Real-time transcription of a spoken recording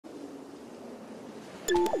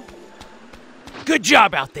Good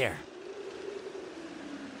job out there.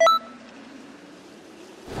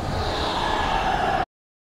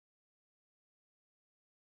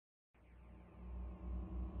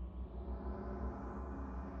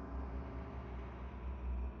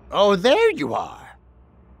 Oh, there you are.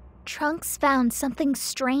 Trunks found something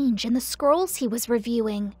strange in the scrolls he was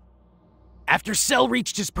reviewing. After Cell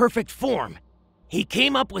reached his perfect form, he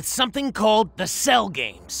came up with something called the Cell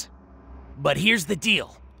Games. But here's the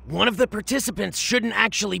deal. One of the participants shouldn't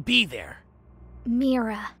actually be there.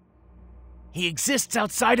 Mira. He exists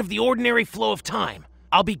outside of the ordinary flow of time.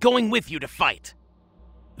 I'll be going with you to fight.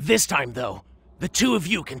 This time, though, the two of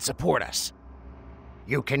you can support us.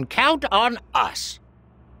 You can count on us.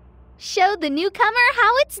 Show the newcomer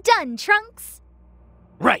how it's done, Trunks.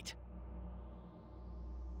 Right.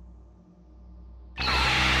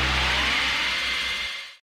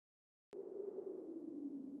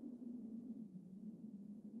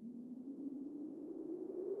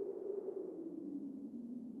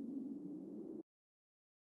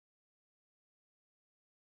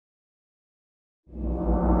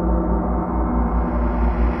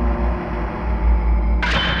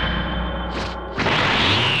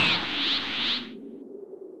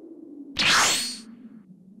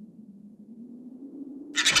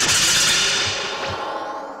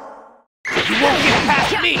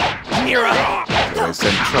 Me, Mira! I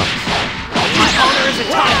sent Trunks. My honor is a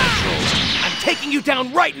time control. I'm taking you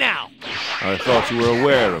down right now! I thought you were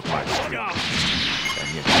aware of my strength,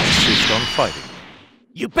 and yet you insist on fighting.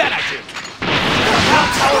 You bet I do! How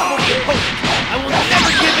powerful the opponent! I will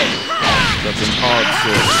never give in! Such an odd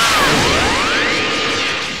sword.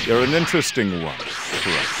 You're an interesting one,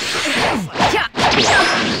 Trunks.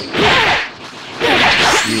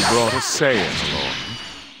 You brought a Saiyan along.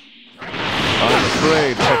 I'm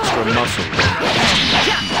afraid extra muscle.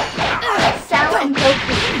 Cell and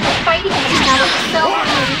Goku are fighting in another Cell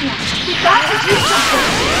arena. We've got to do something.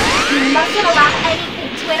 We mustn't allow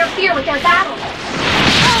anything to interfere with their battle.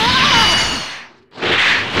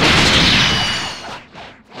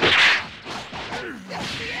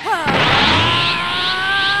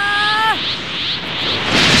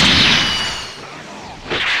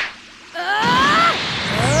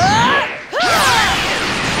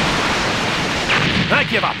 I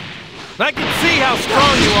give up. I can see how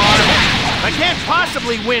strong you are. I can't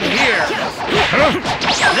possibly win here.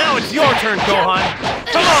 Now it's your turn, Gohan.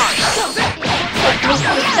 Come on! It looks like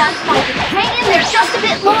Goku is done fighting. Hang in there just a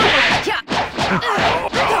bit longer.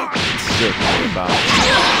 It's certainly about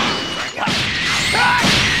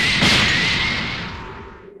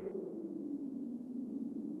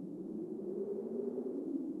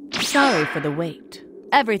Sorry for the wait.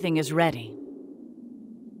 Everything is ready.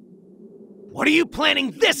 What are you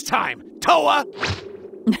planning this time, Toa?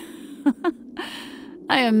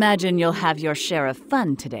 I imagine you'll have your share of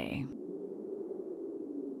fun today.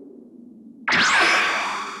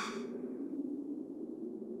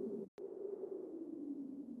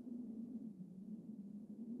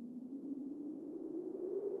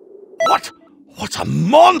 What? What a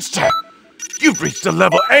monster! You've reached a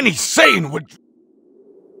level any Saiyan would...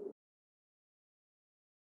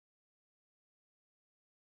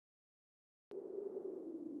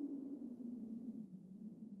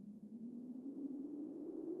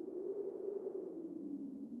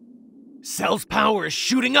 Cell's power is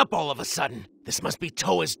shooting up all of a sudden. This must be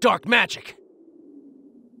Toa's dark magic.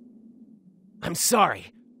 I'm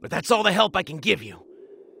sorry, but that's all the help I can give you.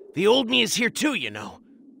 The old me is here too, you know.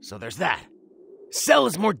 So there's that. Cell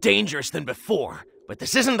is more dangerous than before, but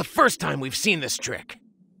this isn't the first time we've seen this trick.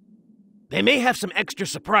 They may have some extra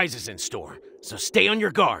surprises in store, so stay on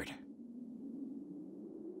your guard.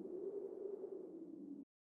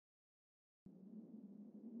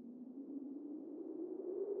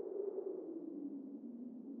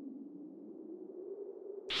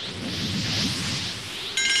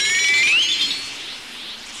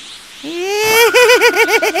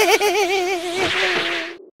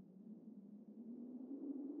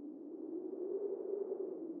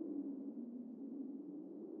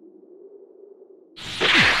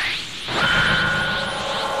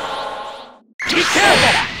 Be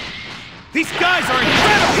careful! These guys are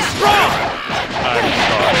incredibly strong! I'm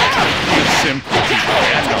sorry. You simply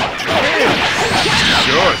cannot win.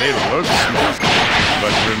 Sure, they look smart,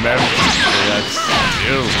 but remember, they are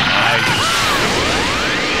still nice.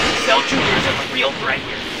 Cell Juniors are the real threat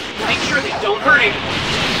here. Make sure they don't hurt anyone.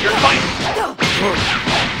 You're fighting. You're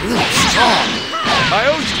really strong. I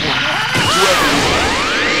owe you one. Whoever you are.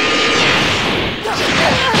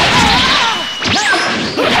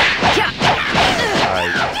 I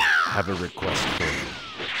have a request for you.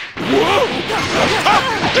 Whoa!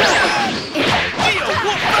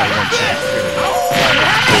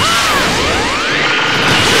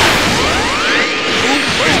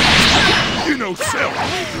 You know, Cell,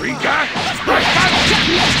 green guy, right guy.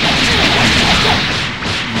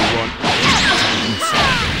 You want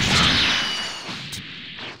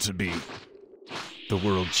to be the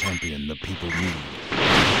world champion the people need.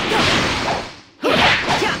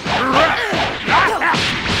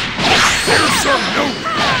 There's some note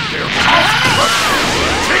out there.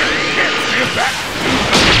 Can't stand back.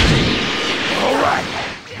 All right,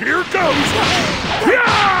 here goes.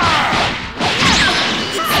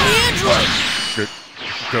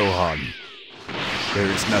 Gohan, there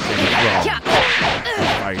is nothing wrong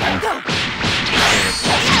with fighting.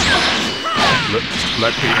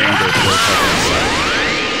 Let the anger flow up inside.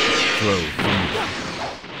 Flow from you.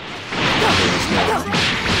 There is no need.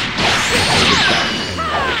 Hold it back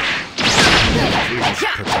anymore. Please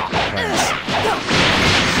protect the planet.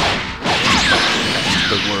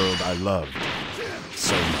 The world I loved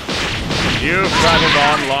so much. You've rattled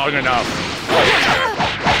on long enough.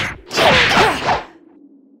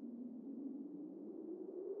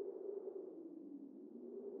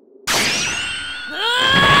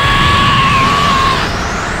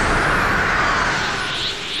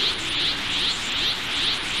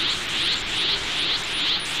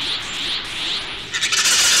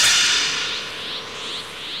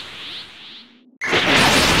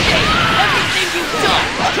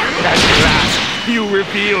 You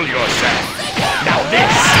reveal yourself. Now this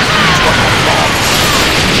is what I want.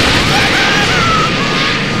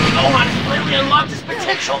 Gohan has clearly unlocked his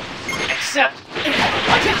potential. Except,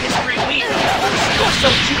 like the history we know,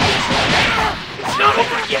 so choose. It's not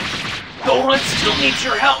over yet. Gohan still needs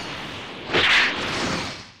your help.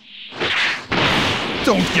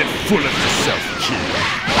 Don't get full of yourself, kid.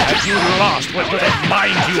 Have you lost what little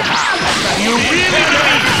mind you have? You really believe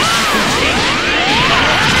that you can take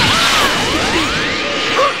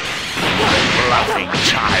bluffing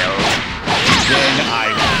child. Then I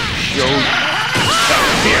will show you the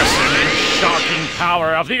fearsome and shocking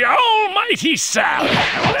power of the almighty Cell.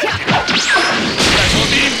 Special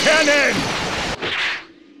beam cannon!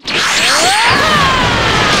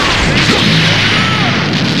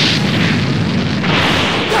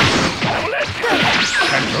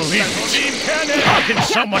 Can't believe it. How can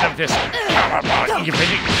someone of this caliber even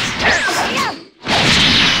exist?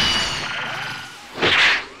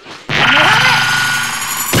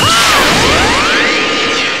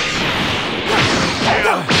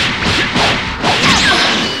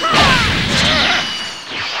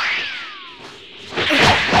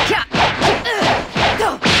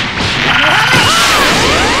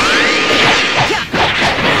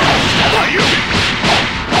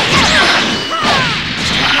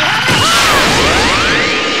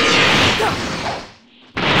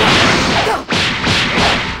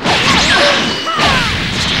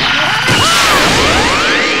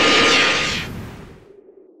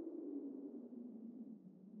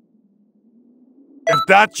 If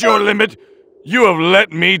that's your limit, you have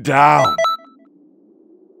let me down.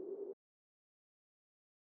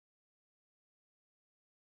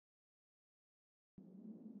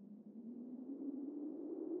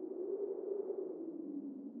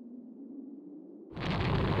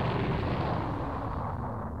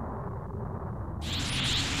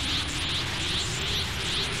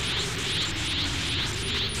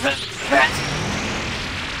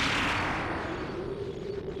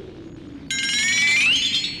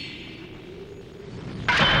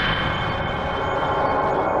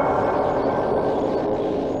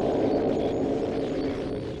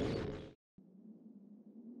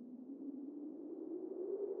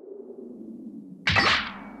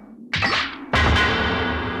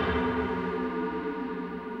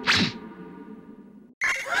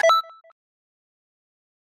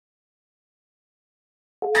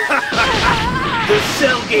 The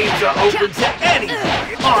Cell games are open to anyone,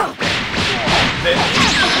 aren't they? Then we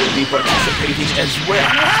will be participating as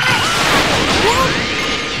well.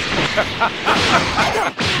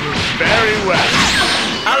 Very well.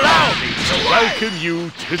 Allow me to welcome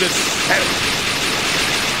you to the Cell.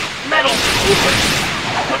 Metal Coolers?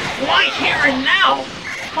 But why here and now?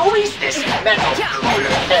 Who is this Metal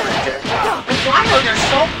Cooler character? And why are there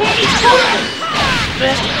so many coolers?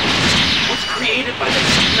 Metal was created by the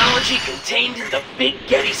technology contained in the Big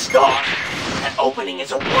Getty Star. That opening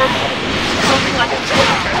is a wormhole, something like a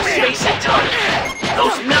tunnel from space and time.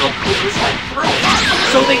 Those metal coolers went through,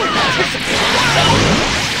 so they could participate in the cell.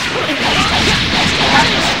 You have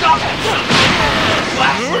to stop them somehow.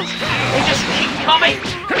 Blasters, they just keep coming.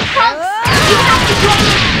 Trunks, you have to go!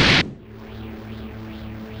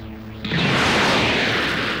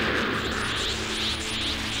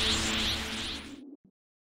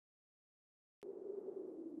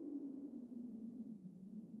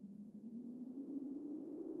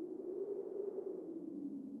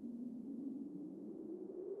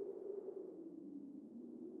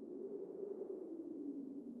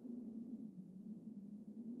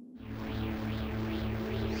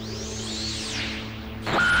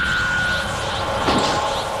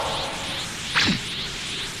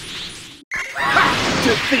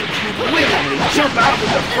 To think you'd willingly jump out of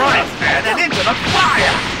the frying pan and into the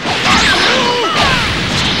fire!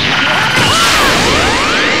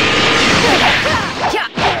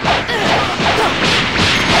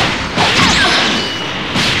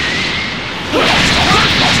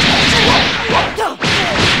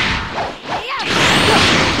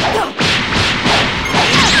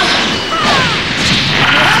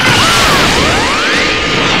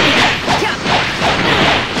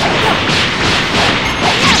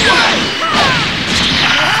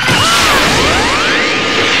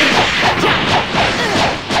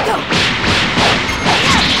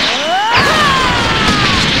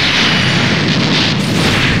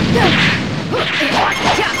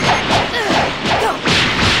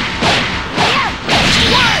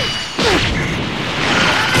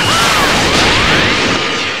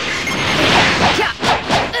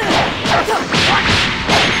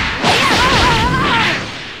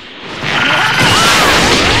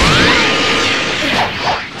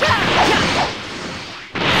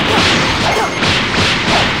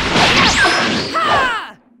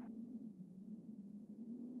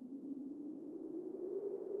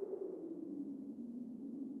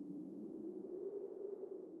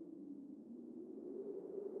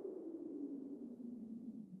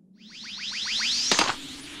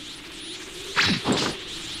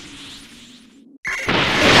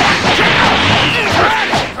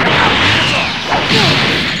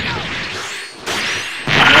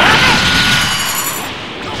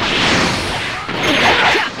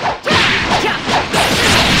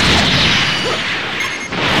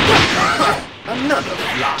 Another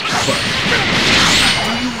fly, but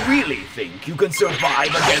do you really think you can survive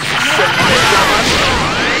against so many of us?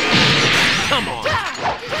 Come on! Do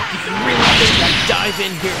you really think I'd dive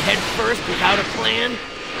in here head first without a plan?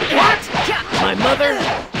 What? My mother?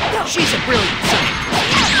 She's a brilliant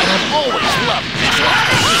scientist, and I've always loved messing with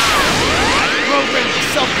machines. I programmed the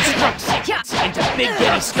self-destruct sequence into Big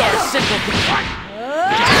Daddy Star's central compartment.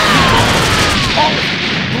 All of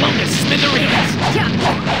them blown to smithereens.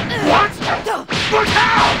 What? But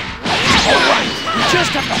how? All right, we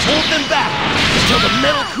just have to hold them back until the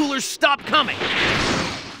metal coolers stop coming.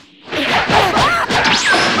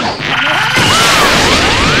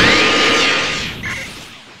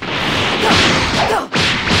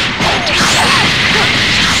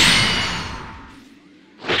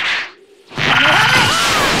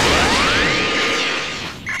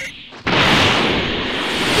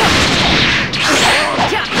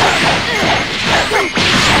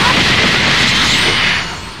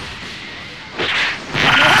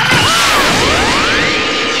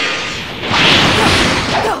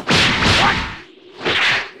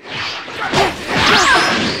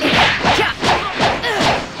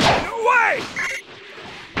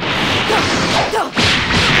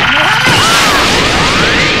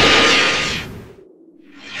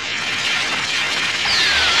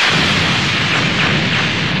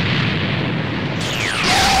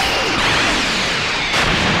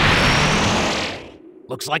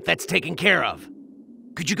 Looks like that's taken care of.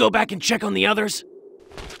 Could you go back and check on the others?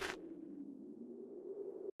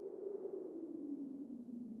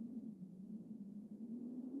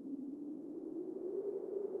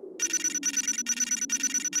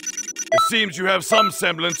 It seems you have some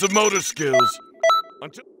semblance of motor skills.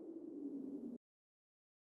 Until...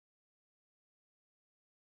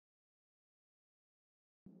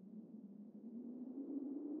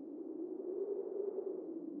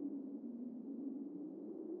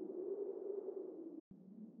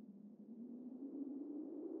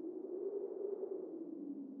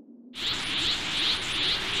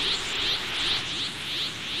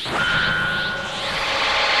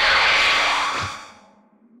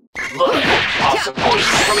 Look, I'll support you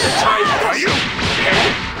from the time. Are you?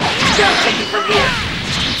 Okay. Gotta take it from here.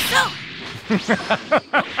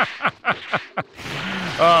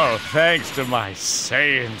 Oh, thanks to my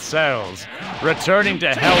Saiyan cells, returning to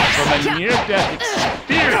health from a near-death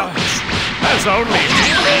experience has only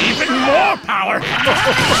made me even more powerful.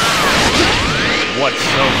 What's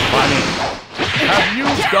so funny? Have you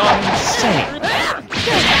gone insane?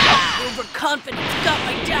 Overconfidence got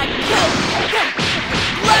my dad killed.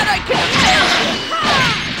 Glad I can avenge him.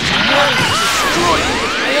 I'm willing to destroy you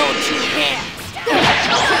with my own two hands.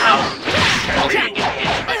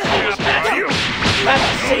 Let's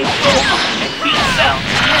save Bulma and beat Cell.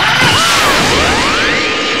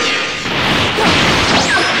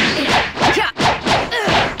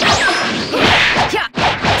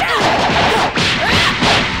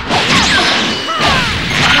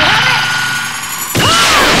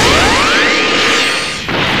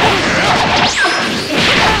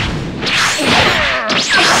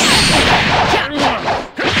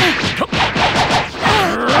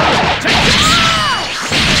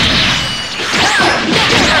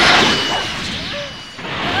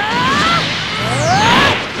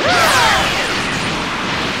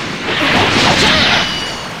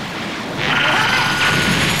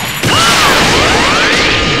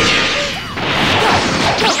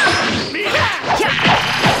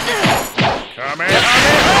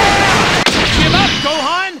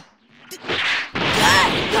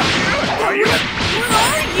 Are you? Where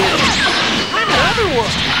are you? I'm another one!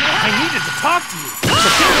 I needed to talk to you! So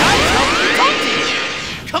King Kai's helping me talk to you!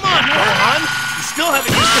 Come on, Gohan! You still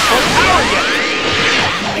haven't used your full power yet!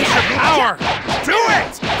 Use your power! Do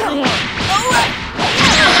it! All right.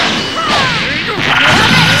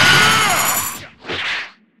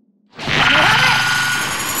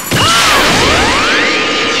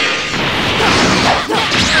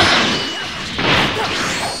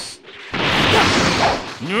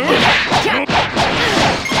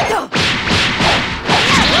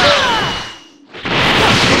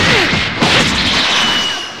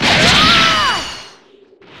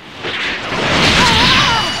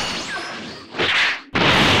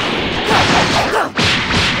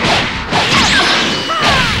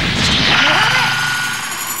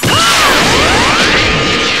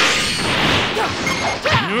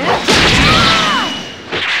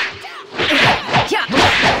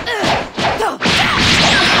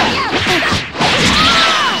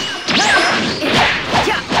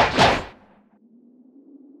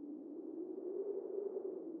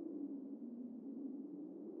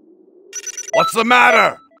 What's the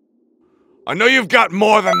matter? I know you've got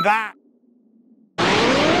more than that.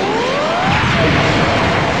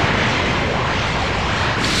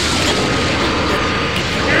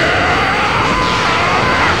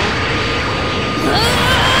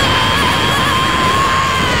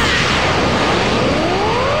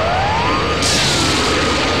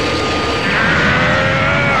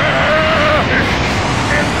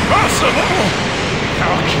 Impossible!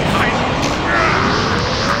 How can I?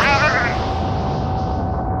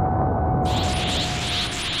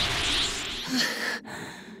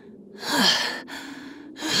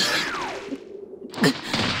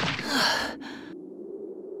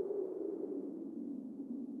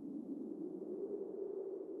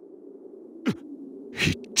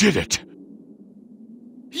 He did it!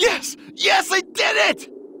 Yes! Yes, I did it!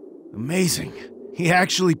 Amazing. He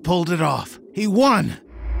actually pulled it off. He won!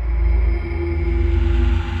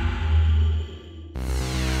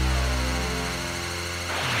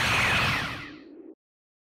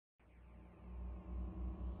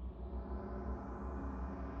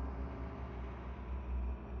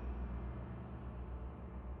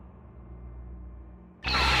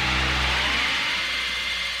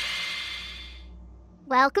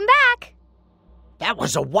 Welcome back. That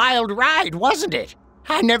was a wild ride, wasn't it?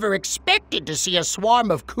 I never expected to see a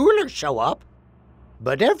swarm of coolers show up.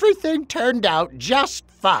 But everything turned out just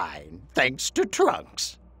fine, thanks to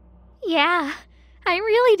Trunks. Yeah, I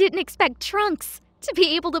really didn't expect Trunks to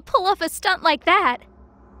be able to pull off a stunt like that.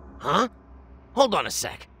 Huh? Hold on a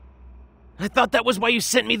sec. I thought that was why you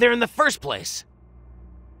sent me there in the first place.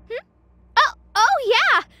 Oh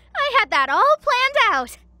yeah, I had that all planned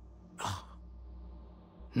out.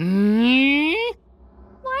 Why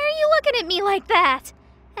are you looking at me like that?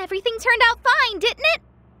 Everything turned out fine, didn't it?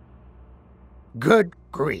 Good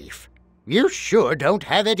grief. You sure don't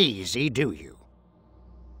have it easy, do you?